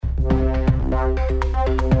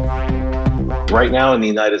Right now in the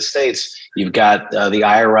United States, you've got the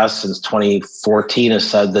IRS since 2014 has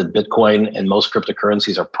said that Bitcoin and most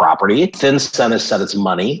cryptocurrencies are property. FinCEN has said it's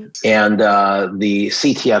money. And the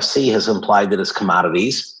CTFC has implied that it's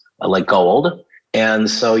commodities like gold. And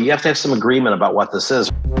so you have to have some agreement about what this is.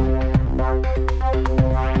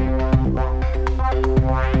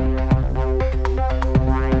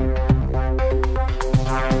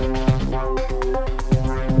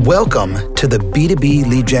 Welcome to the B2B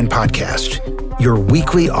Lead Gen Podcast, your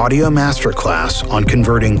weekly audio masterclass on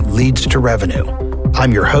converting leads to revenue.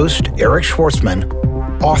 I'm your host, Eric Schwartzman,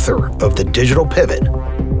 author of The Digital Pivot.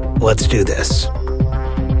 Let's do this.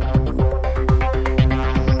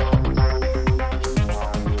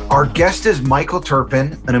 Our guest is Michael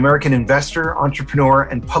Terpin, an American investor, entrepreneur,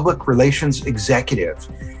 and public relations executive.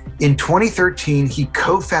 In 2013, he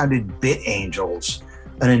co-founded BitAngels,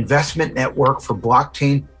 an investment network for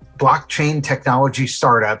blockchain technology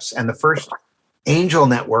startups and the first angel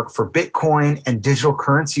network for Bitcoin and digital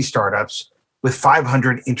currency startups with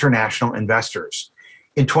 500 international investors.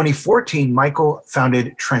 In 2014, Michael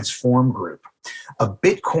founded Transform Group, a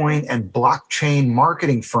Bitcoin and blockchain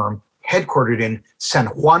marketing firm headquartered in San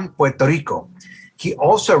Juan, Puerto Rico. He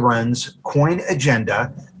also runs Coin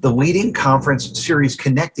Agenda, the leading conference series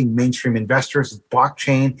connecting mainstream investors with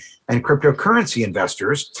blockchain and cryptocurrency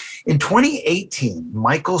investors. In 2018,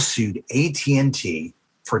 Michael sued AT&T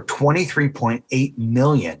for $23.8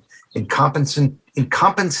 million in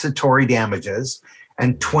compensatory damages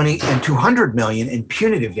and $200 million in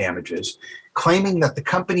punitive damages, claiming that the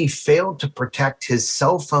company failed to protect his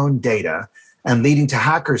cell phone data and leading to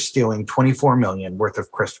hackers stealing $24 million worth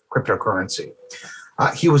of cryptocurrency.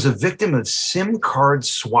 He was a victim of SIM card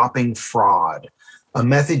swapping fraud, a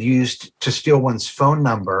method used to steal one's phone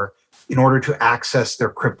number in order to access their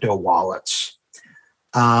crypto wallets.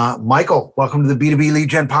 Michael, welcome to the B2B Lead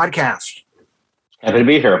Gen Podcast. Happy to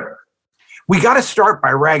be here. We got to start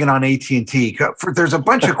by ragging on AT&T. There's a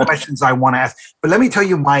bunch of questions I want to ask, but let me tell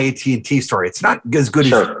you my AT&T story. It's not as good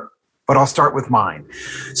as you, but I'll start with mine.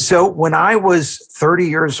 So when I was 30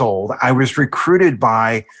 years old, I was recruited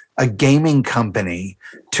by a gaming company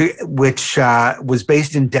which was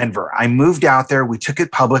based in Denver. I moved out there. We took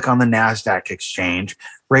it public on the NASDAQ exchange,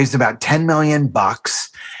 raised about $10 million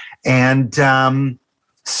and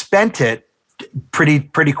spent it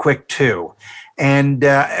pretty quick too. And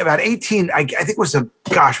about 18, I think it was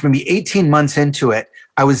maybe 18 months into it,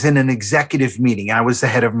 I was in an executive meeting. I was the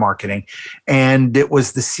head of marketing, and it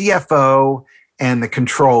was the CFO and the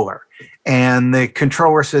controller. And the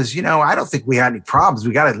controller says, I don't think we had any problems.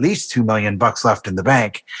 We got at least $2 million left in the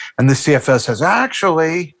bank. And the CFO says,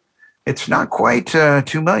 actually, it's not quite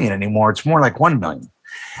 2 million anymore. It's more like 1 million.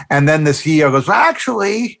 And then the CEO goes, well,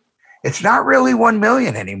 actually, it's not really 1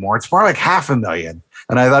 million anymore. It's more like $500,000.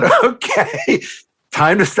 And I thought, okay,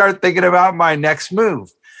 time to start thinking about my next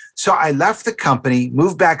move. So I left the company,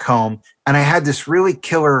 moved back home, and I had this really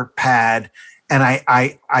killer pad, and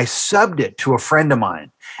I subbed it to a friend of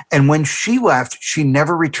mine. And when she left, she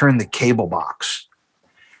never returned the cable box.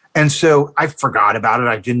 And so I forgot about it.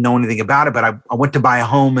 I didn't know anything about it, but I went to buy a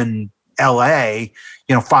home in LA,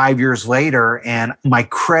 5 years later, and my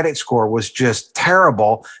credit score was just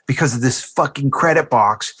terrible because of this fucking credit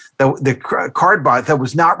box, the card box that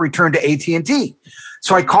was not returned to AT&T.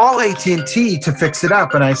 So I call AT&T to fix it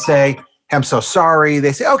up, and I say, I'm so sorry.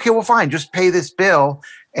 They say, okay, well, fine, just pay this bill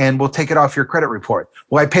and we'll take it off your credit report.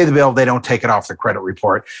 Well, I pay the bill, they don't take it off the credit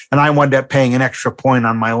report, and I wound up paying an extra point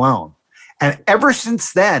on my loan. And ever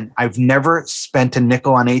since then, I've never spent a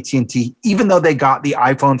nickel on AT&T, even though they got the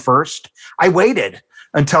iPhone first. I waited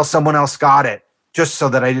until someone else got it just so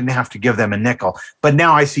that I didn't have to give them a nickel. But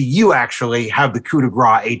now I see you actually have the coup de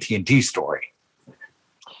grace AT&T story.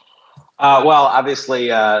 Well, obviously,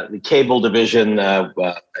 the cable division, I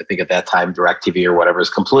think at that time, DirecTV or whatever,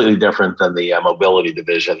 is completely different than the mobility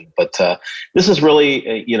division. But this is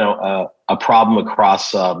really, a problem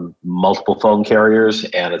across multiple phone carriers.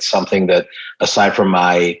 And it's something that, aside from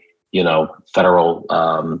my,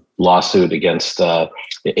 federal lawsuit against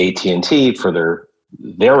AT&T for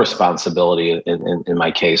their responsibility in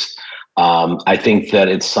my case, I think that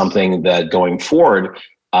it's something that going forward,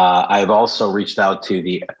 I've also reached out to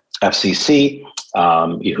the FCC,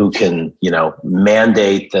 who can,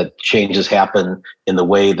 mandate that changes happen in the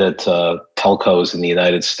way that telcos in the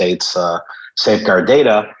United States safeguard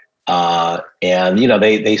data. And,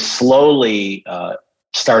 they slowly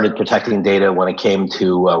started protecting data when it came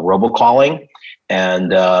to robocalling.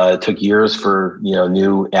 And it took years for,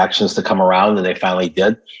 new actions to come around, and they finally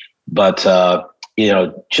did. But,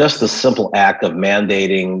 just the simple act of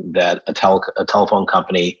mandating that a telephone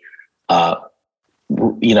company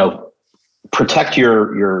protect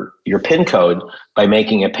your PIN code by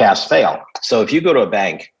making it pass fail. So if you go to a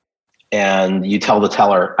bank and you tell the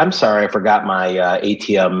teller, I'm sorry, I forgot my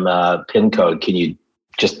ATM PIN code. Can you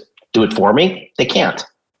just do it for me? They can't,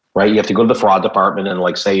 right? You have to go to the fraud department and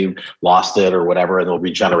like say you lost it or whatever, and they'll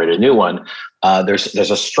regenerate a new one. There's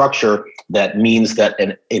a structure that means that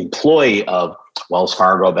an employee of Wells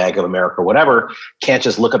Fargo, Bank of America, whatever, can't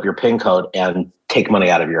just look up your PIN code and take money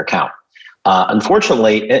out of your account.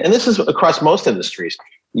 Unfortunately, and this is across most industries,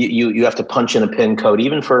 you have to punch in a PIN code,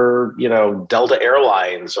 even for, Delta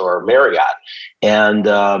Airlines or Marriott. And,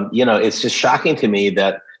 it's just shocking to me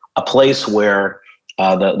that a place where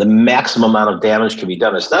the maximum amount of damage can be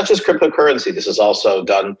done. It's not just cryptocurrency. This is also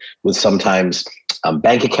done with sometimes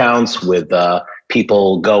bank accounts, with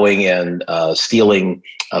people going and stealing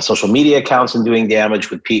social media accounts and doing damage,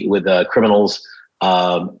 with criminals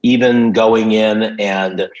even going in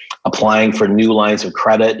and applying for new lines of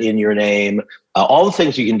credit in your name, all the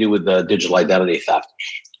things you can do with the digital identity theft.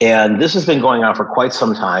 And this has been going on for quite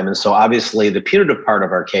some time. And so obviously the punitive part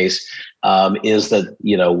of our case is that,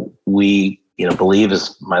 we believe,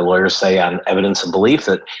 as my lawyers say, on evidence and belief,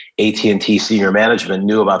 that AT&T senior management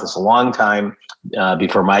knew about this a long time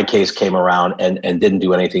before my case came around, and didn't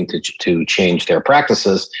do anything to change their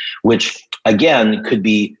practices, which again could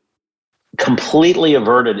be completely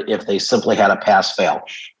averted if they simply had a pass fail.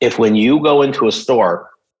 If when you go into a store,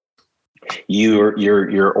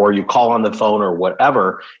 or you call on the phone or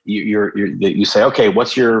whatever, you say, okay,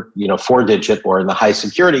 what's your 4-digit, or in the high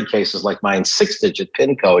security cases like mine, 6-digit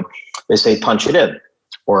PIN code, they say punch it in,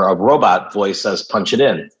 or a robot voice says punch it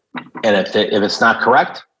in. And if it's not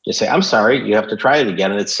correct, you say, I'm sorry, you have to try it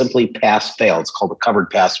again. And it's simply pass fail. It's called a covered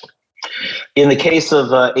password. In the case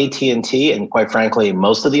of AT&T, and quite frankly,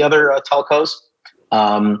 most of the other telcos,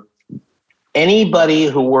 anybody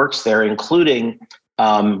who works there, including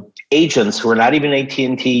agents who are not even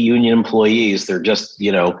AT&T union employees, they're just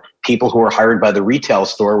people who are hired by the retail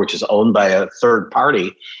store, which is owned by a third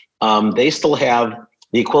party, they still have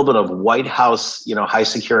the equivalent of White House, high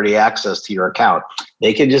security access to your account.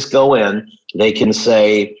 They can just go in, they can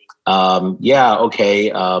say, you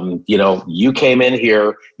came in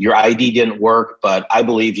here, your ID didn't work, but I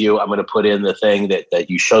believe you. I'm going to put in the thing that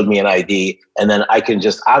you showed me an ID. And then I can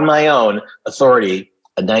just, on my own authority,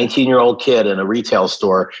 a 19-year-old kid in a retail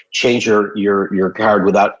store, change your card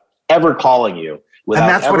without ever calling you. And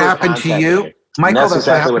that's what happened to you, Michael? That's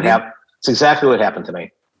exactly what happened. It's exactly what happened to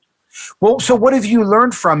me. Well, so what have you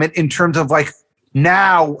learned from it in terms of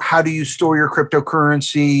now, how do you store your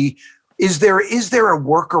cryptocurrency? Is there a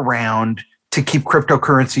workaround to keep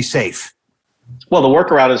cryptocurrency safe? Well, the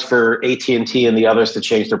workaround is for AT&T and the others to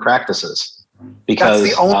change their practices, because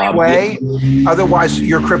that's the only way. Otherwise,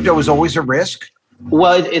 your crypto is always a risk.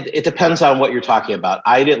 Well, it depends on what you're talking about.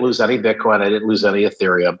 I didn't lose any Bitcoin. I didn't lose any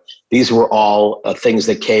Ethereum. These were all things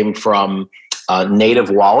that came from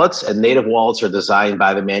native wallets, and native wallets are designed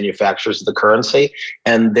by the manufacturers of the currency.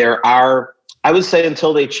 And there are, I would say,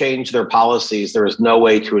 until they change their policies, there is no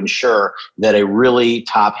way to ensure that a really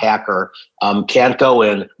top hacker can't go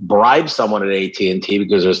in, bribe someone at AT&T,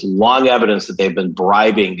 because there's long evidence that they've been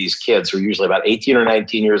bribing these kids who are usually about 18 or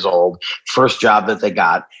 19 years old, first job that they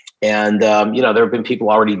got. And, there have been people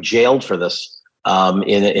already jailed for this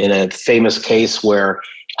in a famous case where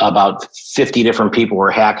about 50 different people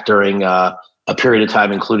were hacked during a period of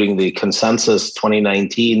time, including the Consensus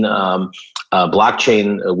 2019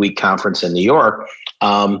 Blockchain Week conference in New York.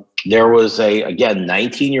 There was a, again,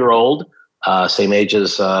 19-year-old, same age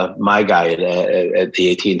as my guy at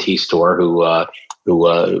the AT&T store,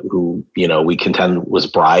 who we contend was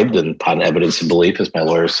bribed, and upon evidence and belief, as my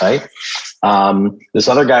lawyers say. This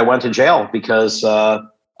other guy went to jail because they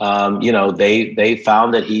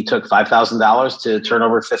found that he took $5,000 to turn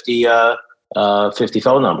over 50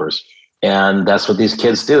 phone numbers. And that's what these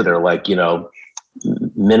kids do. They're like,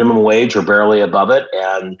 minimum wage or barely above it.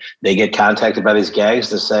 And they get contacted by these gangs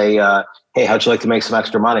to say, hey, how'd you like to make some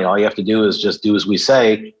extra money? All you have to do is just do as we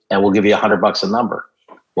say, and we'll give you $100 a number.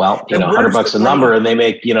 Well, $100 a number, and they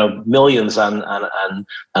make, millions on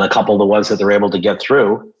a couple of the ones that they're able to get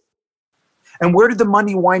through. And where did the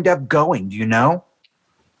money wind up going? Do you know?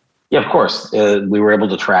 Yeah, of course. We were able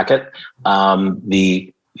to track it.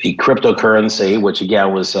 The cryptocurrency, which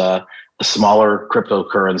again was smaller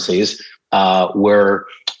cryptocurrencies, were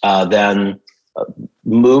then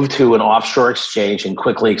moved to an offshore exchange and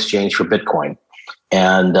quickly exchanged for Bitcoin.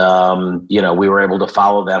 And, we were able to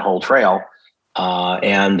follow that whole trail.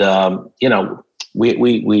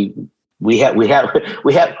 We we have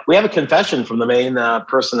a confession from the main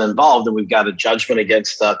person involved, and we've got a judgment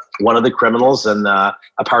against one of the criminals and a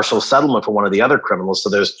partial settlement for one of the other criminals. So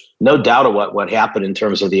there's no doubt of what happened in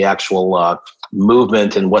terms of the actual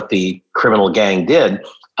movement and what the criminal gang did.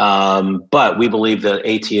 But we believe that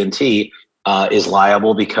AT&T is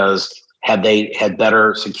liable because had they had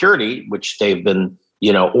better security, which they've been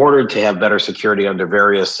ordered to have better security under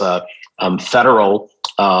various federal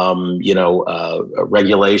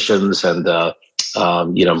regulations, and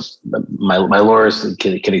my lawyers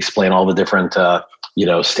can explain all the different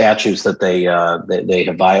statutes that they have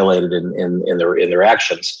violated in their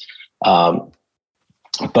actions. But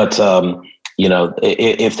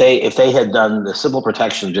if they had done the simple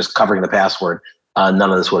protection of just covering the password,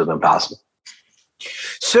 none of this would have been possible.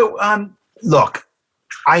 So look,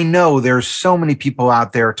 I know there's so many people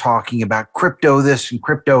out there talking about crypto this and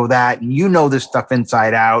crypto that, and this stuff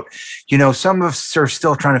inside out. Some of us are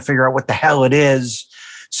still trying to figure out what the hell it is.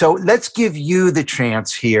 So let's give you the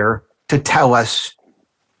chance here to tell us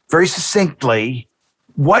very succinctly,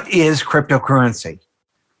 what is cryptocurrency?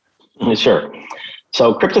 Sure.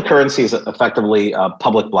 So cryptocurrency is effectively a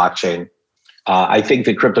public blockchain. I think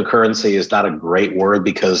that cryptocurrency is not a great word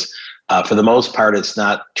because for the most part, it's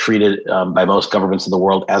not treated by most governments in the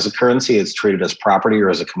world as a currency. It's treated as property or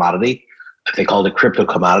as a commodity. If they called it crypto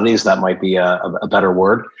commodities, that might be a better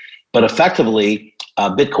word. But effectively,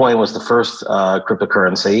 Bitcoin was the first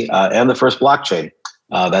cryptocurrency and the first blockchain.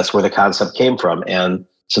 That's where the concept came from. And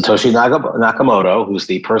Satoshi Nakamoto, who's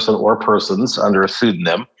the person or persons under a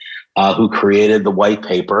pseudonym, who created the white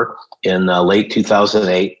paper in late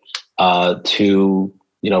 2008 to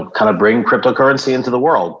kind of bring cryptocurrency into the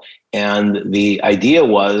world. And the idea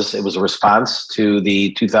was it was a response to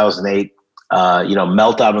the 2008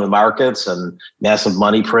 meltdown of the markets and massive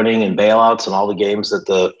money printing and bailouts and all the games that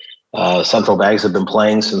the central banks have been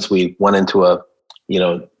playing since we went into a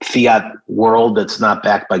fiat world that's not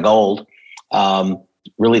backed by gold.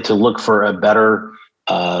 Really to look for a better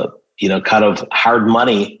kind of hard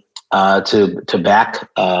money to back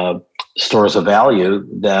stores of value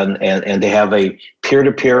and to have a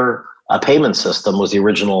peer-to-peer payment system was the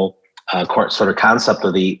original sort of concept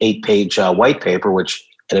of the 8-page white paper, which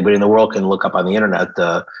anybody in the world can look up on the internet,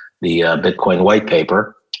 the Bitcoin white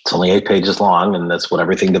paper. It's only 8 pages long, and that's what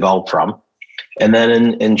everything developed from. And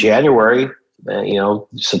then in January,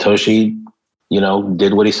 Satoshi,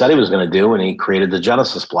 did what he said he was going to do, and he created the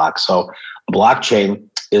Genesis block. So a blockchain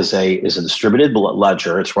is a distributed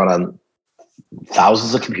ledger. It's run on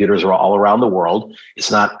thousands of computers all around the world.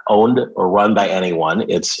 It's not owned or run by anyone.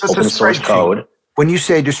 It's open source code. When you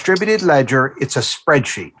say distributed ledger, it's a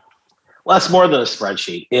spreadsheet. Well, it's more than a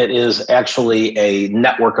spreadsheet. It is actually a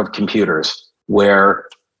network of computers where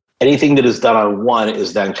anything that is done on one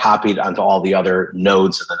is then copied onto all the other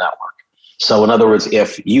nodes in the network. So in other words,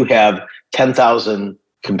 if you have 10,000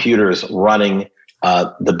 computers running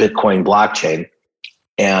the Bitcoin blockchain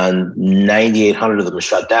and 9,800 of them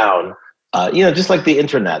shut down, just like the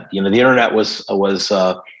internet, the internet was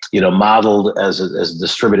modeled as a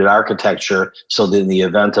distributed architecture, so that in the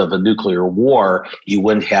event of a nuclear war, you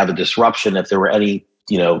wouldn't have a disruption if there were any,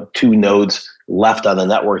 two nodes left on the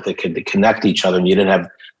network that could connect each other, and you didn't have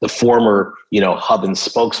the former, hub and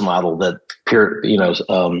spokes model that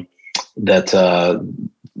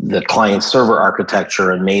the client server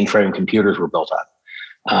architecture and mainframe computers were built on.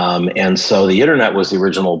 And so the internet was the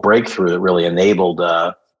original breakthrough that really enabled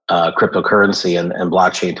cryptocurrency and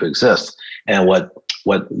blockchain to exist. And what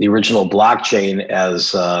the original blockchain,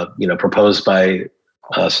 as proposed by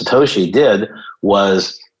Satoshi, did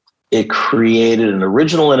was it created an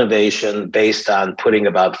original innovation based on putting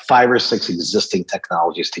about 5 or 6 existing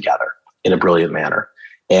technologies together in a brilliant manner.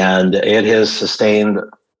 And it has sustained,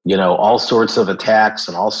 all sorts of attacks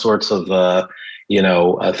and all sorts of,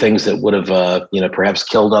 things that would have, perhaps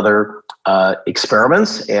killed other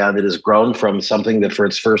experiments. And it has grown from something that for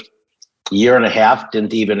its first year and a half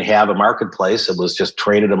didn't even have a marketplace. It was just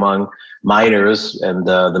traded among miners, and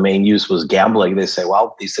the main use was gambling. They say,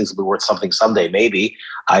 well, these things will be worth something someday. Maybe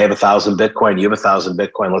I have 1,000 Bitcoin, you have 1,000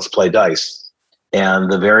 Bitcoin, let's play dice.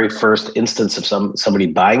 And the very first instance of somebody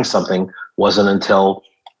buying something wasn't until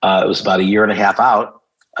it was about a year and a half out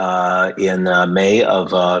in May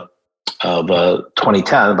of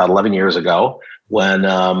 2010, about 11 years ago, when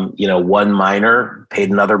one miner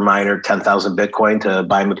paid another miner 10,000 Bitcoin to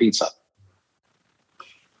buy him a pizza.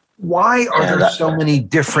 Why are there so many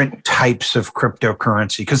different types of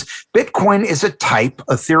cryptocurrency? Because Bitcoin is a type,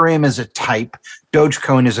 Ethereum is a type,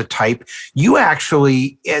 Dogecoin is a type. You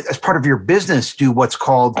actually, as part of your business, do what's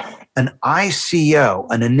called an ICO,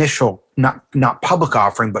 an initial not public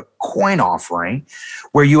offering, but coin offering,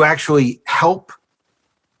 where you actually help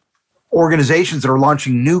organizations that are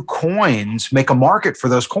launching new coins make a market for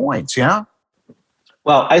those coins. Yeah.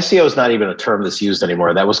 Well, ICO is not even a term that's used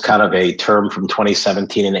anymore. That was kind of a term from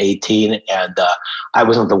 2017 and 18. And I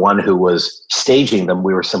wasn't the one who was staging them.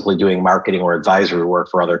 We were simply doing marketing or advisory work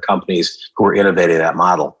for other companies who were innovating that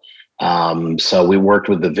model. So we worked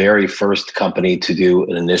with the very first company to do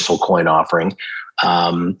an initial coin offering.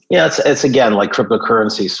 It's again, like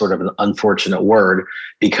cryptocurrency, sort of an unfortunate word,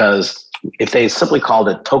 because if they simply called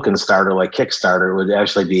it token starter like Kickstarter, it would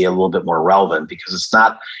actually be a little bit more relevant, because it's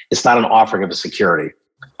not an offering of a security.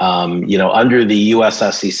 Under the US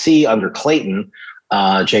SEC, under Clayton,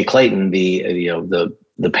 Jay Clayton,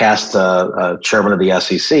 the past chairman of the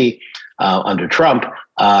SEC under Trump,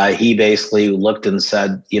 he basically looked and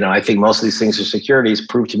said, I think most of these things are securities.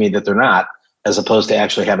 Prove to me that they're not. As opposed to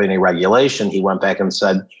actually having a regulation, he went back and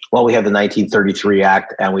said, well, we have the 1933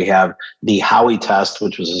 Act and we have the Howey test,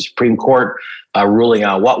 which was a Supreme Court ruling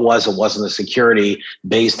out what was and wasn't a security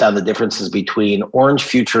based on the differences between orange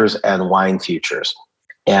futures and wine futures.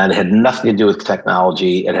 And it had nothing to do with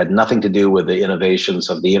technology. It had nothing to do with the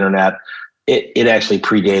innovations of the internet. It actually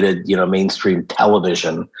predated, mainstream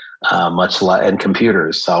television, and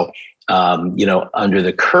computers. So, under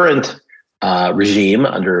the current regime,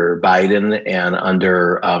 under Biden and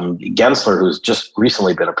under Gensler, who's just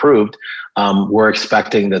recently been approved, we're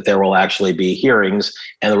expecting that there will actually be hearings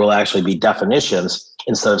and there will actually be definitions,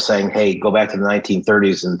 instead of saying, hey, go back to the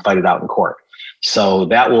 1930s and fight it out in court. So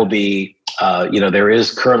that will be, there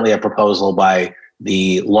is currently a proposal by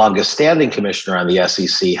the longest standing commissioner on the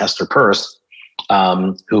SEC, Hester Peirce,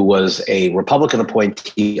 who was a Republican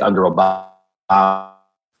appointee under Obama.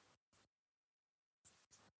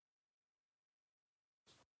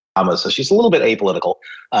 So she's a little bit apolitical,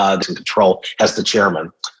 in control as the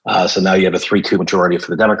chairman. So now you have a 3-2 majority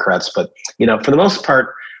for the Democrats. But, for the most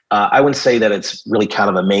part, I wouldn't say that it's really kind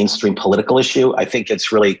of a mainstream political issue. I think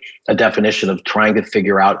it's really a definition of trying to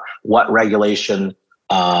figure out what regulation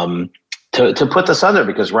to put this under.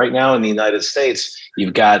 Because right now in the United States,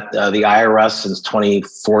 you've got the IRS since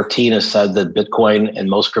 2014 has said that Bitcoin and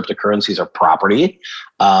most cryptocurrencies are property.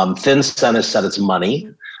 FinCEN has said it's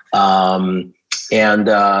money. And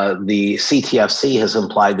the CTFC has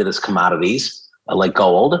implied that it's commodities like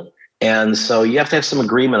gold. And so you have to have some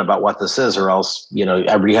agreement about what this is, or else,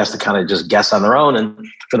 everybody has to kind of just guess on their own. And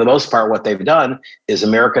for the most part, what they've done is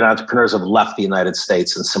American entrepreneurs have left the United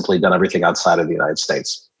States and simply done everything outside of the United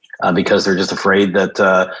States because they're just afraid that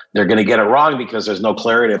they're going to get it wrong, because there's no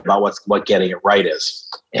clarity about what getting it right is.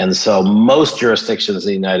 And so most jurisdictions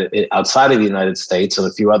outside of the United States and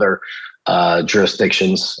a few other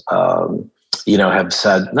jurisdictions, have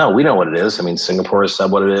said, no, we know what it is. I mean, Singapore has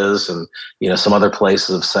said what it is, and some other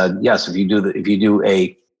places have said, yes, if you do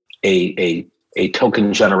a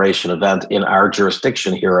token generation event in our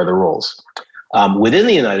jurisdiction, here are the rules. Within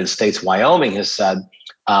the United States, Wyoming has said,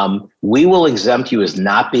 we will exempt you as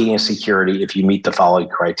not being a security if you meet the following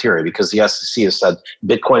criteria, because the SEC has said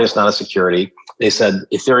Bitcoin is not a security. They said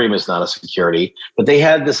Ethereum is not a security, but they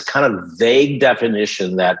had this kind of vague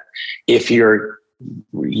definition that if you're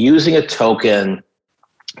using a token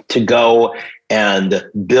to go and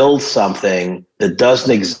build something that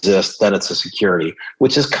doesn't exist, then it's a security,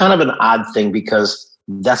 which is kind of an odd thing, because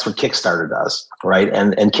that's what Kickstarter does, right?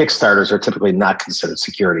 And Kickstarters are typically not considered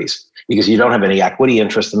securities because you don't have any equity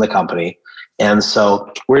interest in the company. And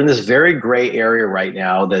so we're in this very gray area right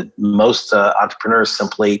now that most entrepreneurs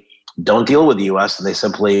simply don't deal with the US, and they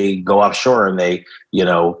simply go offshore and they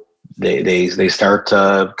start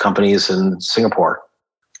companies in Singapore.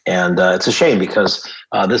 And it's a shame, because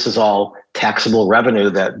this is all taxable revenue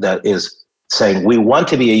that is saying we want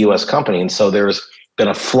to be a U.S. company. And so there's been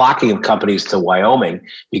a flocking of companies to Wyoming,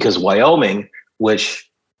 because Wyoming, which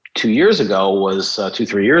 2 years ago was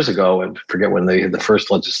 2-3 years ago, I forget when the first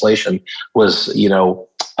legislation was,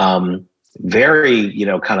 very,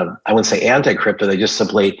 kind of, I wouldn't say anti-crypto. They just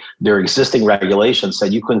simply, their existing regulations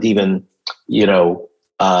said you couldn't even,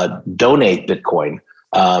 donate Bitcoin.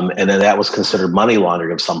 And then that was considered money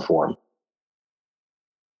laundering of some form.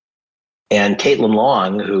 And Caitlin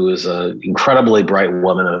Long, who is an incredibly bright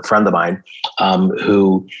woman, a friend of mine,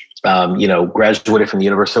 who, graduated from the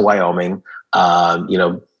University of Wyoming,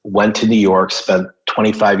 went to New York, spent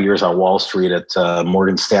 25 years on Wall Street at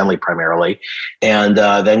Morgan Stanley primarily, and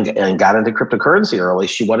then got into cryptocurrency early.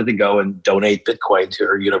 She wanted to go and donate Bitcoin to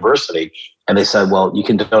her university. And they said, well, you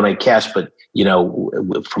can donate cash, but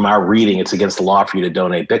from our reading, it's against the law for you to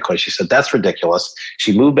donate Bitcoin. She said, that's ridiculous.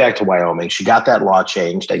 She moved back to Wyoming. She got that law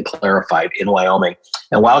changed and clarified in Wyoming.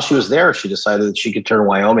 And while she was there, she decided that she could turn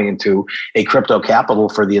Wyoming into a crypto capital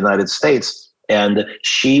for the United States. And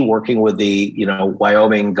she, working with the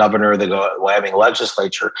Wyoming governor, the Wyoming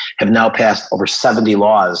legislature, have now passed over 70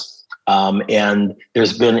 laws. And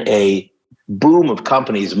there's been a boom of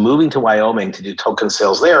companies moving to Wyoming to do token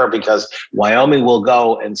sales there, because Wyoming will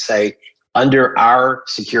go and say, under our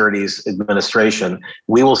securities administration,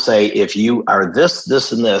 we will say, if you are this,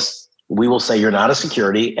 this, and this, we will say you're not a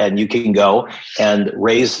security, and you can go and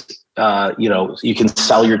raise, you can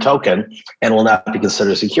sell your token and will not be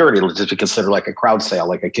considered a security. It'll just be considered like a crowd sale,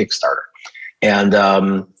 like a Kickstarter,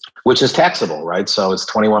 and which is taxable, right? So it's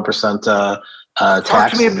 21%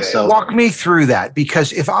 tax. Walk me through that,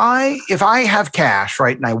 because if I have cash,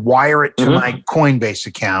 right, and I wire it to my Coinbase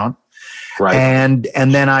account, right, and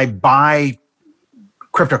then I buy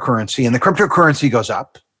cryptocurrency, and the cryptocurrency goes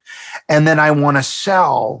up, and then I want to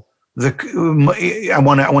sell I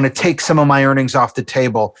want to take some of my earnings off the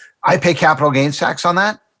table, I pay capital gains tax on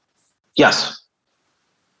that? Yes.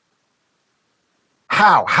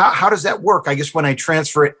 How does that work? I guess when I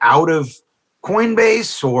transfer it out of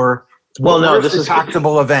Coinbase, or this is a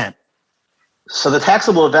taxable event. So the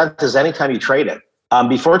taxable event is anytime you trade it.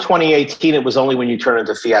 Before 2018, it was only when you turn it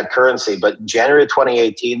into fiat currency. But in January of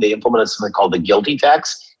 2018, they implemented something called the GILTI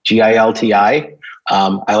tax, GILTI.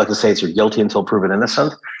 I like to say it's you're guilty until proven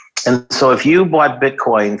innocent. And so if you bought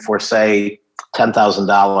Bitcoin for, say,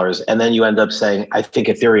 $10,000, and then you end up saying, I think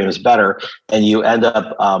Ethereum is better, and you end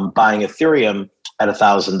up buying Ethereum at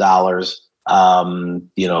 $1,000,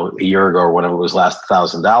 a year ago or whenever it was last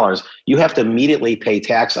 $1,000, you have to immediately pay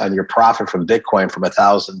tax on your profit from Bitcoin from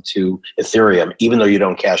 1,000 to Ethereum, even though you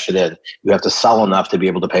don't cash it in. You have to sell enough to be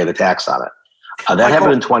able to pay the tax on it. That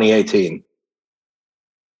happened in 2018.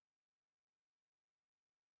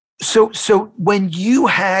 So when you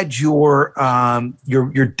had your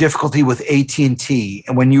difficulty with AT&T,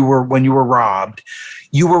 and when you were robbed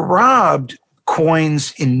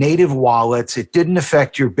coins in native wallets. It didn't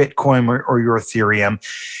affect your Bitcoin or your Ethereum.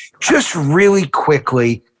 Just really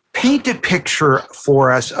quickly, paint a picture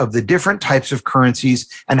for us of the different types of currencies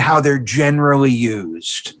and how they're generally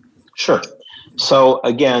used. Sure. So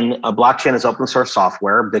again, a blockchain is open source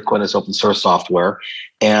software. Bitcoin is open source software.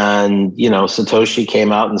 And, Satoshi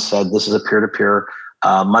came out and said, this is a peer-to-peer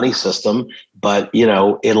money system, but,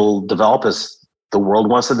 it'll develop as the world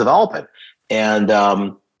wants to develop it. And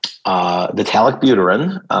Vitalik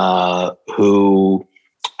Buterin, who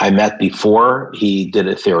I met before he did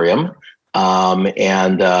Ethereum,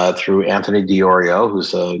 and through Anthony Diorio,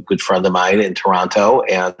 who's a good friend of mine in Toronto.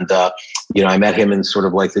 And, I met him in sort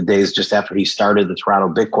of like the days just after he started the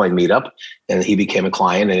Toronto Bitcoin meetup, and he became a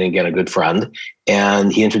client and again, a good friend.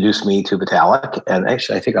 And he introduced me to Vitalik. And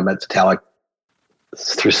actually, I think I met Vitalik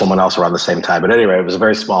through someone else around the same time. But anyway, it was a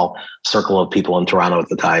very small circle of people in Toronto at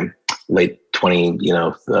the time, late mid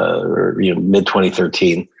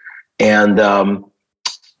 2013. And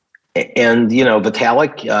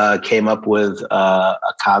Vitalik came up with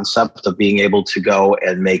a concept of being able to go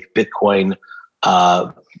and make Bitcoin,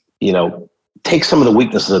 take some of the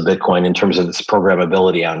weaknesses of Bitcoin in terms of its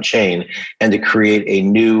programmability on chain, and to create a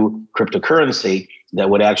new cryptocurrency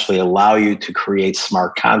that would actually allow you to create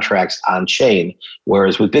smart contracts on chain.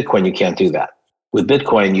 Whereas with Bitcoin, you can't do that. With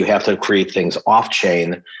Bitcoin, you have to create things off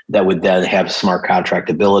chain that would then have smart contract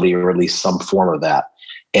ability, or at least some form of that.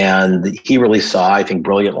 And he really saw, I think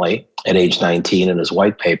brilliantly, at age 19 in his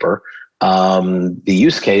white paper, the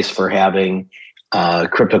use case for having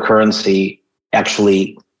cryptocurrency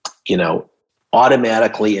actually,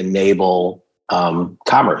 automatically enable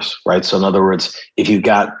commerce, right? So in other words, if you've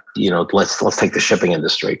got, let's take the shipping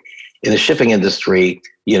industry. In the shipping industry,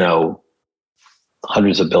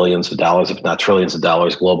 hundreds of billions of dollars, if not trillions of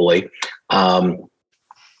dollars globally,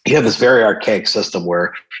 you have this very archaic system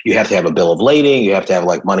where you have to have a bill of lading, you have to have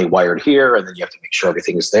like money wired here, and then you have to make sure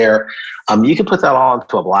everything is there. You can put that all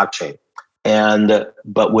into a blockchain.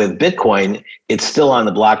 But with Bitcoin, it's still on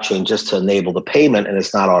the blockchain just to enable the payment, and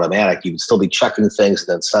it's not automatic. You would still be checking things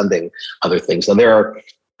and then sending other things. Now there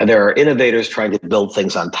are innovators trying to build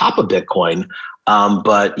things on top of Bitcoin,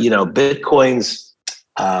 but Bitcoin's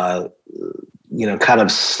kind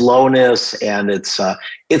of slowness, and it's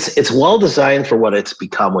well designed for what it's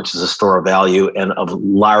become, which is a store of value and of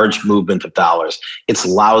large movement of dollars. It's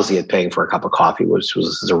lousy at paying for a cup of coffee, which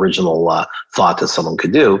was his original thought that someone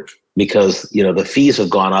could do, because the fees have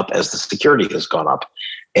gone up as the security has gone up,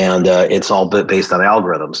 and it's all based on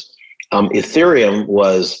algorithms. Ethereum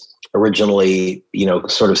was originally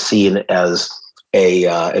sort of seen as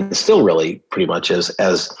and still really pretty much is,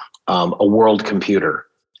 as a world computer,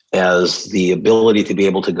 as the ability to be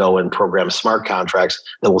able to go and program smart contracts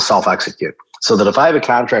that will self-execute. So that if I have a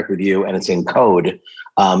contract with you and it's in code,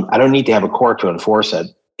 I don't need to have a court to enforce it.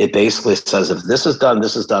 It basically says if this is done,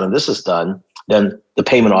 this is done, and this is done, then the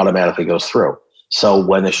payment automatically goes through. So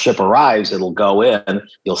when the ship arrives, it'll go in,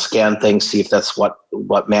 you'll scan things, see if that's what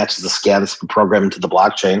matches the scan that's been programmed into the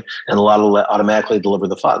blockchain, and it'll automatically deliver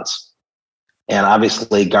the funds. And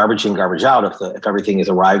obviously, garbage in, garbage out. If everything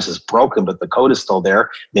arrives as broken, but the code is still there,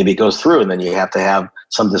 maybe it goes through, and then you have to have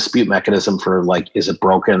some dispute mechanism for, like, is it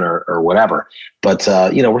broken or whatever. But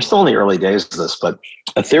we're still in the early days of this. But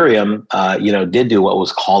Ethereum, did do what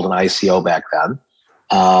was called an ICO back then,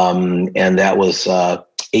 and that was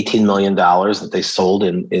 $18 million that they sold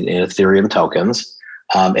in Ethereum tokens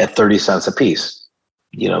at 30 cents a piece.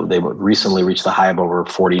 They recently reached the high of over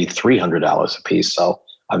 $4,300 a piece. So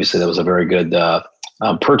obviously, that was a very good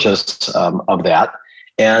purchase of that.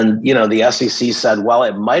 And, the SEC said, well,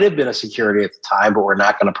 it might have been a security at the time, but we're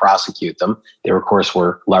not going to prosecute them. They, of course,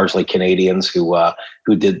 were largely Canadians who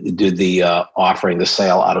did the offering, the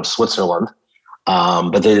sale out of Switzerland.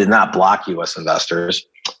 But they did not block U.S. investors.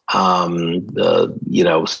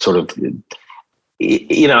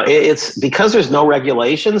 It's because there's no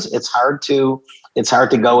regulations. It's hard to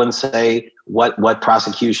go and say what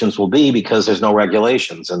prosecutions will be because there's no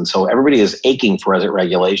regulations. And so everybody is aching for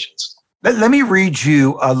regulations. Let me read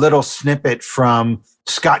you a little snippet from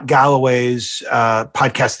Scott Galloway's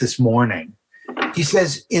podcast this morning. He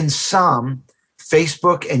says, in sum,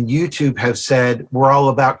 Facebook and YouTube have said we're all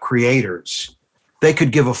about creators. They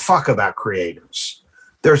could give a fuck about creators.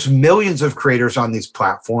 There's millions of creators on these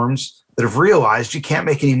platforms that have realized you can't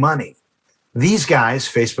make any money. These guys,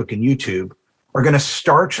 Facebook and YouTube, are going to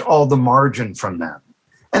starch all the margin from them.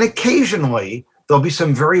 And occasionally, there'll be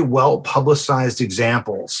some very well-publicized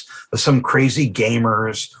examples of some crazy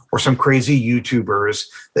gamers or some crazy YouTubers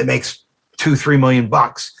that makes $2-3 million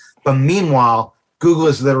bucks. But meanwhile, Google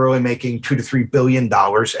is literally making $2 to $3 billion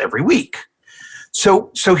every week.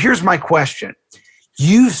 So here's my question.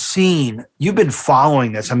 You've been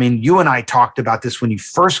following this. I mean, you and I talked about this when you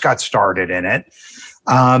first got started in it.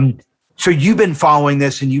 So you've been following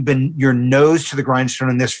this and you've been your nose to the grindstone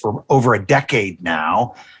in this for over a decade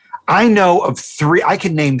now. I know of I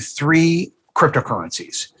can name 3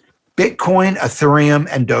 cryptocurrencies: Bitcoin, Ethereum,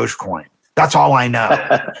 and Dogecoin. That's all I know.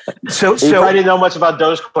 So you probably didn't know much about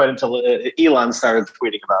Dogecoin until Elon started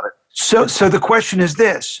tweeting about it. So the question is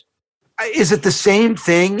this. Is it the same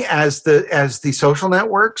thing as the social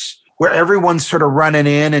networks where everyone's sort of running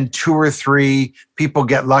in and 2 or 3 people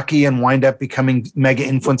get lucky and wind up becoming mega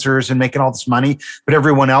influencers and making all this money, but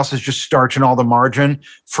everyone else is just starching all the margin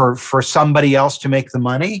for somebody else to make the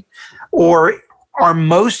money? Or how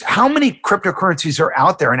many cryptocurrencies are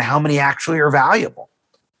out there and how many actually are valuable?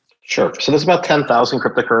 Sure. So there's about 10,000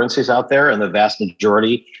 cryptocurrencies out there, and the vast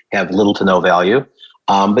majority have little to no value.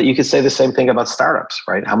 But you could say the same thing about startups,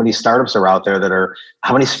 right? How many startups are out there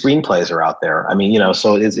how many screenplays are out there? I mean,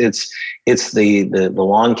 so it's the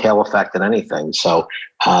long tail effect in anything. So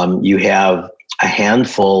you have a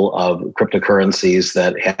handful of cryptocurrencies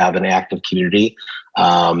that have an active community,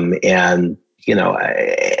 and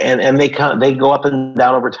they go up and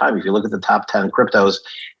down over time. If you look at the top 10 cryptos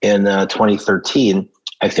in 2013,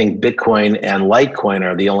 I think Bitcoin and Litecoin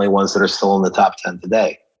are the only ones that are still in the top 10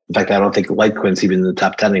 today. In fact, I don't think Litecoin's even in the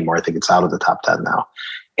top 10 anymore. I think it's out of the top 10 now.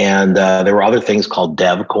 And there were other things called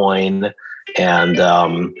DevCoin and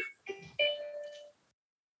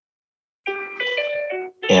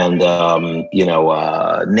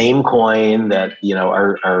Namecoin that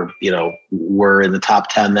are were in the top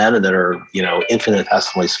 10 then, and that are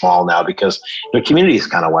infinitesimally small now because their communities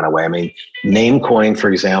kind of went away. I mean, Namecoin,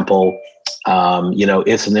 for example,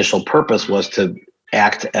 its initial purpose was to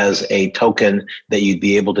act as a token that you'd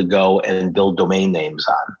be able to go and build domain names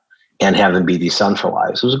on and have them be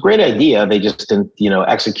decentralized. It was a great idea. They just didn't,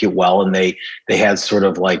 execute well. And they had sort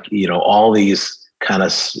of like, all these kind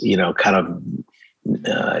of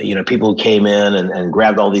people who came in and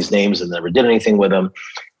grabbed all these names and never did anything with them.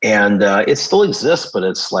 And it still exists, but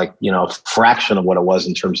it's like, a fraction of what it was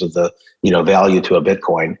in terms of the, value to a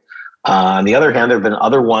Bitcoin. On the other hand, there have been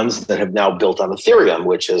other ones that have now built on Ethereum,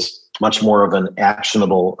 which is much more of an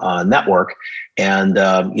actionable network. And,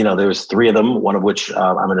 there's 3 of them, one of which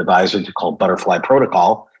I'm an advisor to, called Butterfly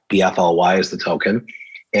Protocol. BFLY is the token.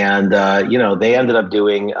 And, they ended up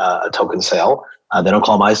doing a token sale. They don't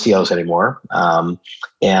call them ICOs anymore.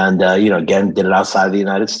 Again, did it outside of the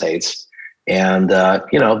United States. And,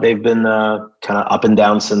 they've been kind of up and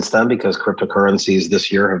down since then because cryptocurrencies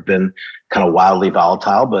this year have been kind of wildly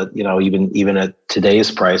volatile. But, even at today's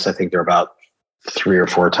price, I think they're about 3 or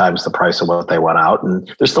 4 times the price of what they went out,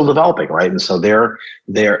 and they're still developing, right? And so they're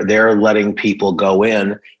letting people go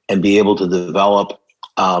in and be able to develop,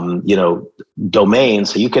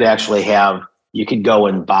 domains. So you could go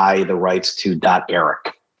and buy the rights to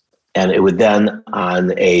 .eric, and it would then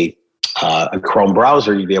on a Chrome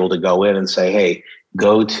browser, you'd be able to go in and say, hey,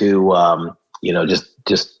 go to,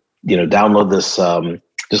 download this,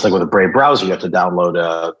 just like with a Brave browser, you have to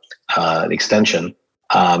download an extension.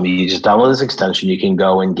 You just download this extension. You can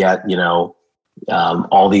go and get,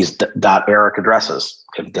 all these .eric addresses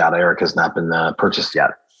if .eric has not been purchased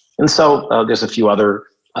yet. And so there's a few other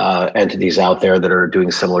entities out there that are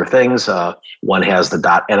doing similar things. One has the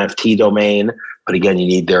 .nft domain, but again, you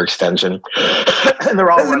need their extension. And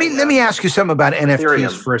they're all let me ask you something about NFTs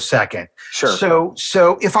Ethereum for a second. Sure.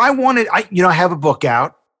 So if I wanted, I have a book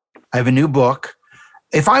out. I have a new book.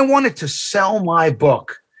 If I wanted to sell my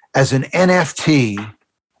book as an NFT,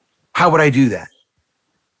 how would I do that?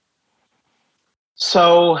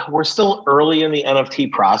 So we're still early in the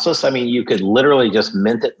NFT process. I mean, you could literally just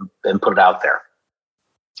mint it and put it out there.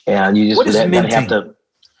 And you just what is minting? have to.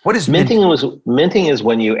 What is minting? Minting is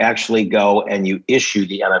when you actually go and you issue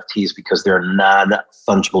the NFTs because they're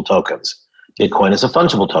non-fungible tokens. Bitcoin is a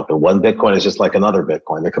fungible token. One Bitcoin is just like another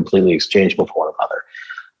Bitcoin. They're completely exchangeable for one another.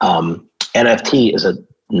 NFT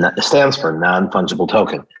stands for non-fungible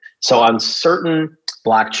token. So on certain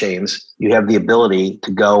blockchains, you have the ability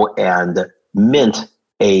to go and mint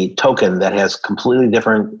a token that has completely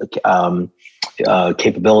different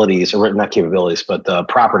capabilities, or not capabilities, but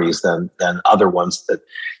properties than other ones. That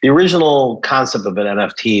the original concept of an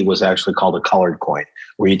NFT was actually called a colored coin,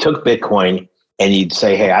 where you took Bitcoin and you'd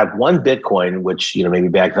say, hey, I have one Bitcoin, which maybe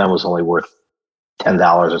back then was only worth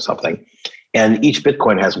 $10 or something. And each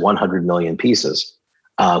Bitcoin has 100 million pieces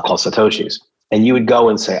called Satoshis. And you would go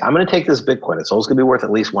and say, I'm going to take this Bitcoin. It's always going to be worth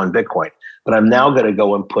at least one Bitcoin. But I'm now going to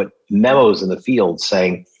go and put memos in the field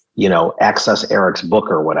saying, access Eric's book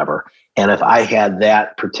or whatever. And if I had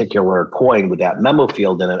that particular coin with that memo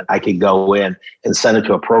field in it, I could go in and send it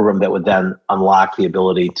to a program that would then unlock the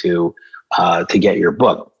ability to get your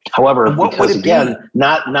book. However, because again,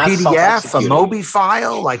 not PDF, a Mobi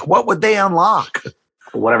file, like what would they unlock?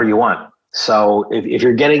 Whatever you want. So if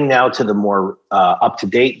you're getting now to the more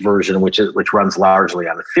up-to-date version, which runs largely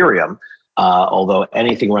on Ethereum, although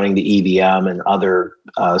anything running the EVM and other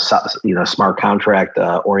smart contract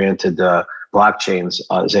oriented blockchains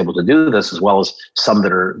is able to do this, as well as some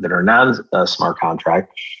that are non-smart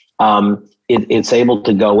contract, it's able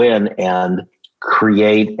to go in and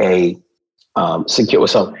create a secure.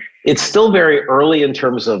 So it's still very early in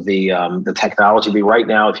terms of the technology. But right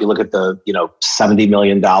now, if you look at the $70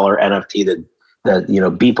 million NFT that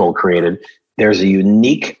Beeple created, there's a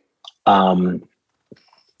unique token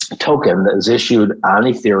that is issued on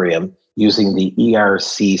Ethereum using the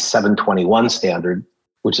ERC 721 standard,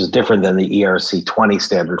 which is different than the ERC 20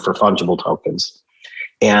 standard for fungible tokens.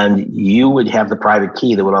 And you would have the private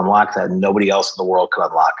key that would unlock that, and nobody else in the world could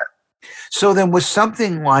unlock it. So then with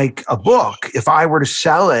something like a book, if I were to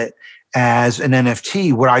sell it as an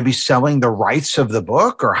NFT, would I be selling the rights of the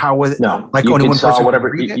book, or how would it? No, like you only could one sell person whatever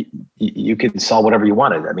could read it? you could sell whatever you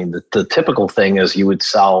wanted. I mean, the typical thing is you would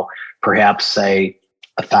sell perhaps say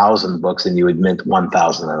 1,000 books and you would mint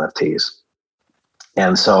 1,000 NFTs.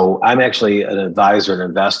 And so I'm actually an advisor and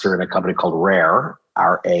investor in a company called Rare,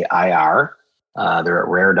 RAIR. They're at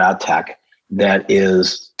rare.tech, that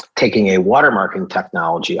is taking a watermarking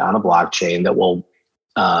technology on a blockchain that will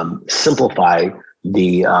simplify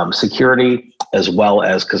the security, as well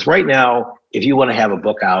as, because right now, if you want to have a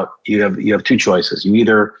book out, you have two choices. You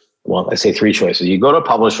either, well, I say three choices. You go to a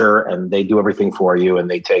publisher and they do everything for you and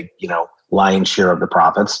they take, lion's share of the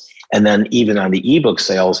profits. And then even on the ebook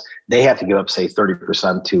sales, they have to give up, say,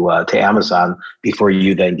 30% to Amazon before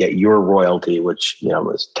you then get your royalty, which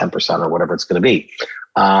is 10% or whatever it's going to be.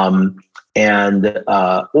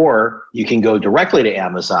 Or you can go directly to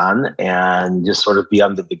Amazon and just sort of be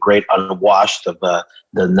under the great unwashed of the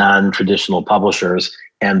non-traditional publishers,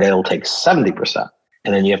 and they'll take 70%.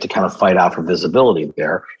 And then you have to kind of fight out for visibility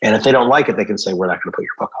there. And if they don't like it, they can say, we're not going to put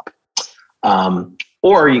your book up.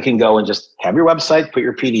 Or you can go and just have your website, put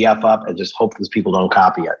your PDF up, and just hope these people don't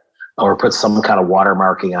copy it, or put some kind of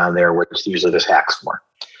watermarking on there, which usually there's hacks for.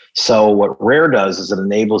 So what Rare does is it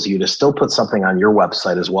enables you to still put something on your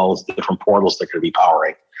website, as well as different portals that could be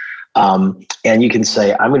powering. And you can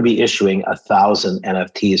say, I'm going to be issuing 1,000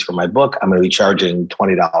 NFTs for my book. I'm going to be charging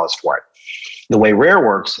 $20 for it. The way Rare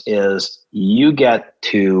works is you get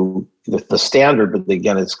to the standard, but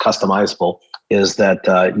again, it's customizable, is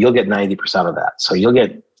that you'll get 90% of that. So you'll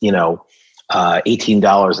get,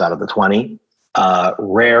 $18 out of the 20.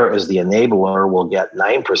 Rare as the enabler will get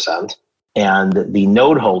 9%, and the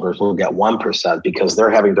node holders will get 1% because they're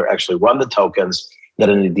having to actually run the tokens that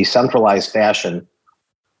in a decentralized fashion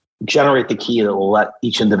generate the key that will let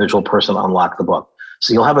each individual person unlock the book.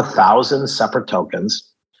 So you'll have 1,000 separate tokens,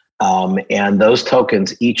 and those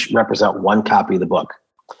tokens each represent one copy of the book.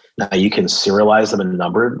 Now you can serialize them and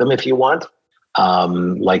number them if you want.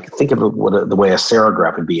 Like think of it the way a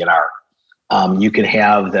serigraph would be in art. You can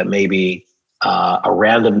have that maybe a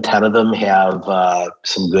random 10 of them have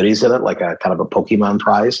some goodies in it, like a kind of a Pokemon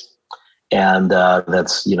prize. And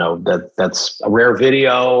that's a rare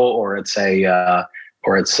video, or it's an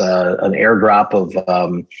airdrop of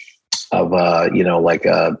a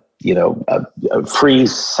free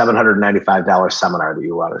 $795 seminar that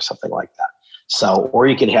you run or something like that. So, or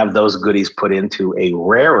you can have those goodies put into a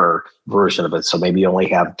rarer version of it. So maybe you only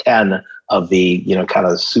have 10 of the, kind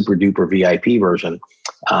of super duper VIP version.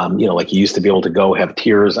 Like you used to be able to go have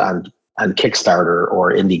tiers on Kickstarter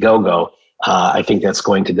or Indiegogo. I think that's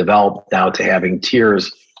going to develop now to having tiers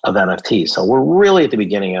of NFTs. So we're really at the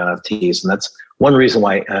beginning of NFTs, and that's one reason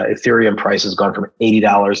why Ethereum price has gone from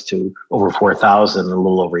 $80 to over $4,000 in a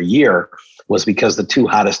little over a year, was because the two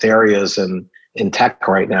hottest areas in tech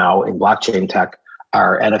right now, in blockchain tech,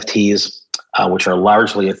 are NFTs, which are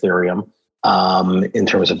largely Ethereum in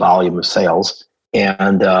terms of volume of sales,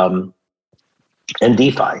 and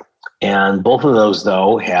DeFi. And both of those,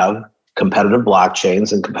 though, have competitive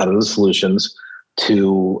blockchains and competitive solutions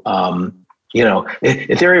to,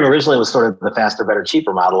 Ethereum originally was sort of the faster, better,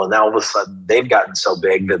 cheaper model. And now all of a sudden they've gotten so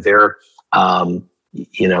big that their,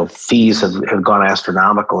 fees have gone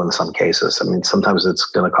astronomical in some cases. I mean, sometimes it's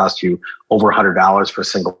going to cost you over $100 for a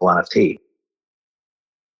single NFT.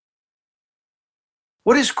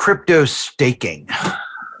 What is crypto staking?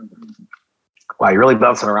 Wow, you're really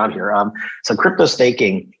bouncing around here. So crypto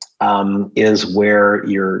staking is where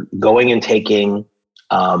you're going and taking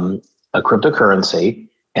a cryptocurrency,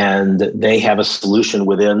 and they have a solution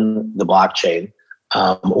within the blockchain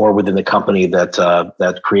or within the company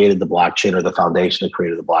that created the blockchain, or the foundation that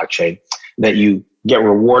created the blockchain, that you get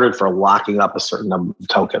rewarded for locking up a certain number of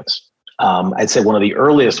tokens. I'd say one of the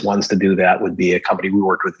earliest ones to do that would be a company we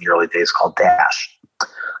worked with in the early days called Dash.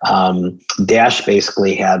 Dash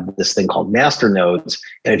basically had this thing called master nodes.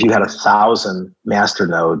 And if you had 1,000 master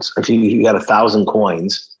nodes, if you had 1,000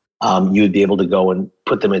 coins, you would be able to go and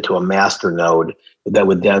put them into a master node that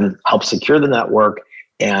would then help secure the network.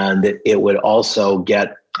 And it would also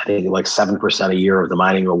get, I think, like 7% a year of the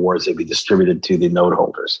mining rewards that would be distributed to the node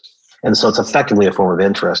holders. And so it's effectively a form of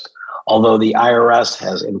interest. Although the IRS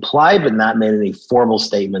has implied but not made any formal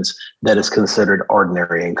statements that it's considered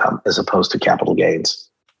ordinary income as opposed to capital gains.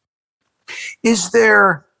 Is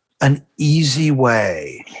there an easy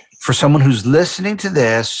way for someone who's listening to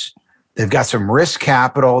this? They've got some risk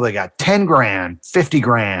capital, they got 10 grand, 50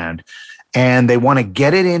 grand, and they want to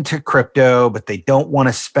get it into crypto, but they don't want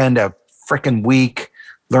to spend a freaking week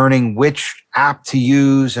learning which app to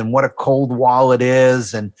use and what a cold wallet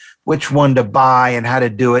is and which one to buy and how to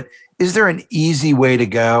do it. Is there an easy way to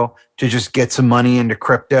go to just get some money into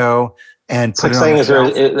crypto and put it on the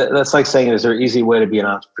shelf? That's like saying, is there an easy way to be an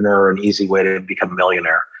entrepreneur or an easy way to become a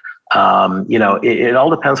millionaire? It all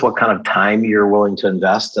depends what kind of time you're willing to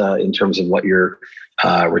invest in terms of what your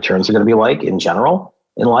returns are going to be like in general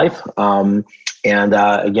in life.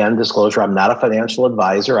 Again, disclosure, I'm not a financial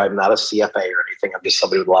advisor. I'm not a CFA or anything. I'm just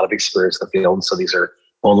somebody with a lot of experience in the field. So these are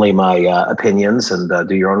only my opinions, and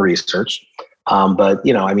do your own research. But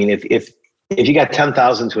if you got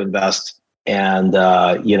 10,000 to invest and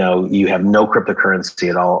you have no cryptocurrency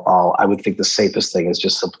at all, I would think the safest thing is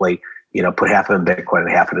just simply put half of it in Bitcoin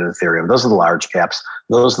and half of it in Ethereum. Those are the large caps.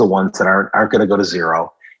 Those are the ones that aren't going to go to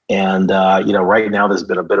zero. And right now there's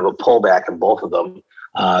been a bit of a pullback in both of them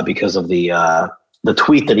because of the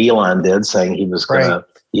tweet that Elon did saying he was going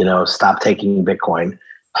to stop taking Bitcoin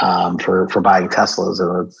for buying Teslas,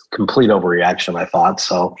 and it's complete overreaction, I thought.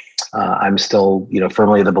 So I'm still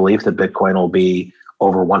firmly in the belief that Bitcoin will be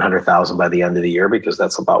over 100,000 by the end of the year, because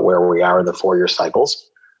that's about where we are in the 4-year cycles.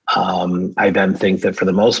 I then think that for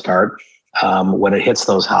the most part, when it hits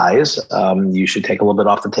those highs, you should take a little bit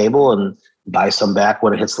off the table and buy some back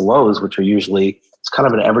when it hits the lows, which are usually, it's kind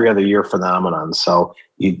of an every other year phenomenon. So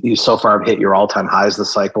you so far have hit your all-time highs of the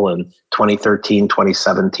cycle in 2013,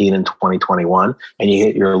 2017, and 2021, and you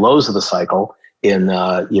hit your lows of the cycle in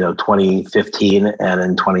 2015 and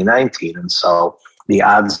in 2019. And so the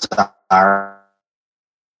odds are,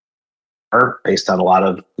 based on a lot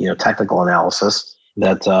of technical analysis,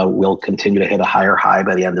 that will continue to hit a higher high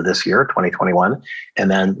by the end of this year, 2021, and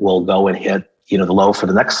then we'll go and hit the low for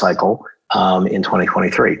the next cycle in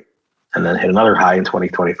 2023, and then hit another high in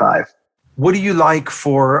 2025. What do you like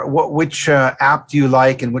which app do you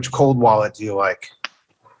like, and which cold wallet do you like?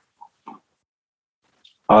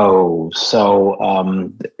 Oh, so,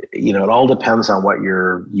 it all depends on what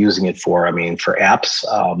you're using it for. I mean, for apps,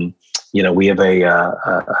 we have a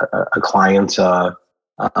client called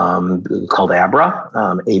Abra,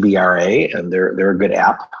 ABRA, and they're a good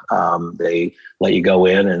app. They let you go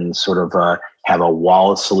in and sort of have a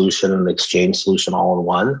wallet solution and exchange solution all in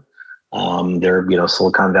one. They're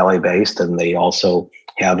Silicon Valley based, and they also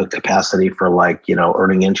have a capacity for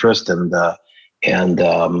earning interest and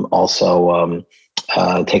also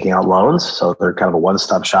taking out loans. So they're kind of a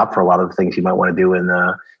one-stop shop for a lot of the things you might want to do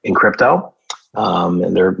in crypto.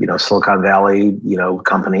 And they're Silicon Valley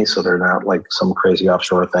company, so they're not like some crazy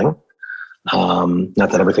offshore thing.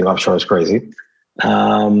 Not that everything offshore is crazy.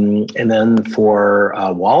 And then for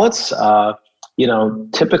wallets,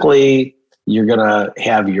 typically you're gonna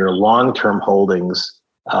have your long-term holdings.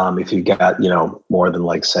 If you've got more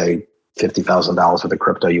than say $50,000 worth of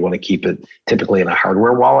crypto, you want to keep it typically in a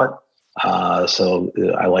hardware wallet. So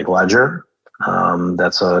I like Ledger.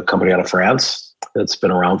 That's a company out of France that's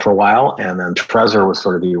been around for a while. And then Trezor was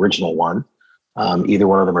sort of the original one. Either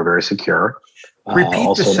one of them are very secure.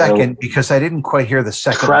 Repeat the second, because I didn't quite hear the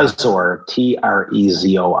second. Trezor,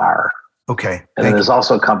 Trezor. Okay. And then there's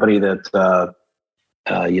also a company that,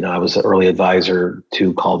 I was an early advisor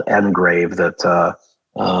to called Ngrave that,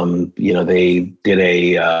 they did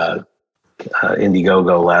a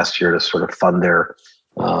Indiegogo last year to sort of fund their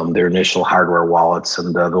initial hardware wallets,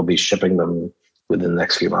 and they'll be shipping them within the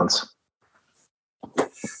next few months.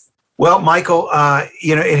 Well, Michael,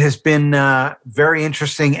 it has been very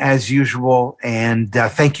interesting as usual, and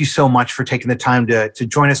thank you so much for taking the time to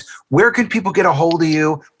join us. Where can people get a hold of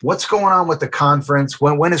you? What's going on with the conference?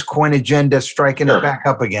 When is Coin Agenda striking it back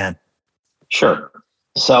up again? Sure.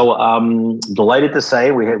 So delighted to say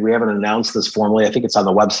we haven't announced this formally. I think it's on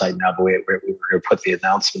the website now, but we're going to put the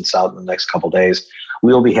announcements out in the next couple of days.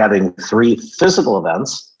 We will be having 3 physical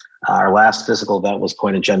events. Our last physical event was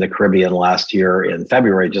Coin Agenda Caribbean last year in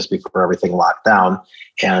February, just before everything locked down.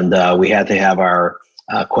 And we had to have our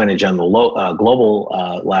Coin Agenda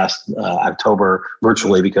Global last October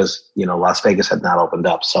virtually because, Las Vegas had not opened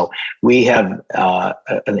up. So we have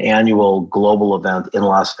an annual global event in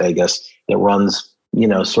Las Vegas that runs,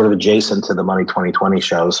 sort of adjacent to the Money 2020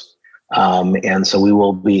 shows. And so we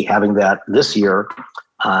will be having that this year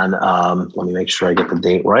on, let me make sure I get the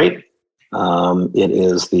date right. It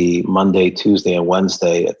is the Monday, Tuesday, and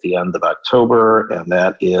Wednesday at the end of October, and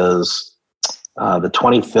that is the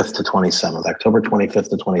 25th to 27th, October 25th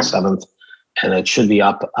to 27th, and it should be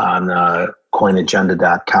up on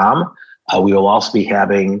coinagenda.com. We will also be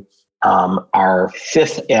having our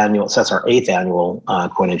 5th annual, so that's our 8th annual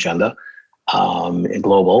Coin Agenda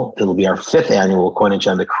Global. It'll be our 5th annual Coin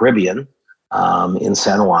Agenda Caribbean in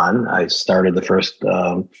San Juan. I started the first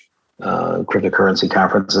cryptocurrency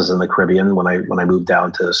conferences in the Caribbean when I moved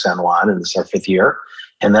down to San Juan, and this is our 5th year.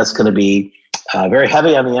 And that's going to be very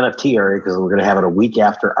heavy on the NFT area because we're going to have it a week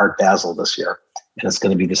after Art Basel this year. And it's going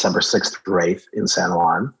to be December 6th through 8th in San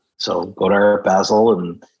Juan. So go to Art Basel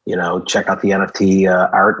and, check out the NFT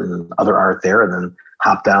art and other art there, and then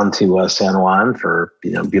hop down to San Juan for,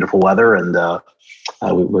 beautiful weather. And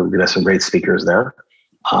we're going to have some great speakers there.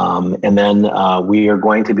 And then we are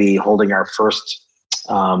going to be holding our first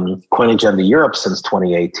Coin Agenda Europe since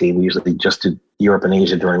 2018. We usually just do Europe and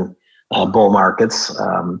Asia during bull markets.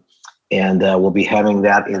 And we'll be having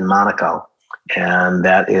that in Monaco. And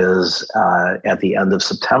that is at the end of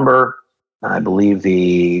September. I believe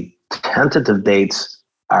the tentative dates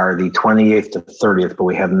are the 28th to 30th, but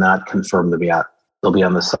we have not confirmed them yet. They'll be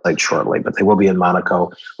on the site shortly, but they will be in Monaco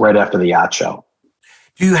right after the yacht show.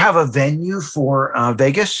 Do you have a venue for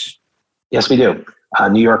Vegas? Yes, we do.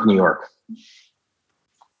 New York.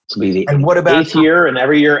 This will be the and what about 8th year, and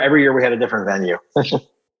every year we had a different venue.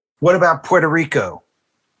 What about Puerto Rico?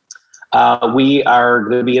 We are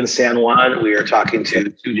going to be in San Juan. We are talking to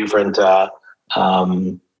 2 different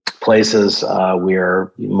places. We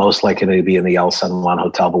are most likely to be in the El San Juan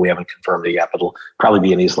Hotel, but we haven't confirmed it yet. But it'll probably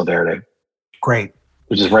be in Isla Verde. Great.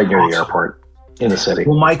 Which is right near the airport in the city.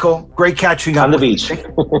 Well, Michael, great catching up on the beach.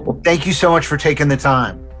 Thank you so much for taking the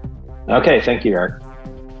time. Okay, thank you, Eric.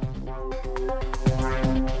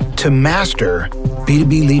 To master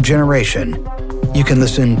B2B lead generation, you can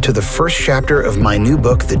listen to the first chapter of my new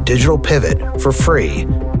book, The Digital Pivot, for free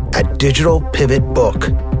at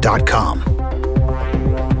digitalpivotbook.com.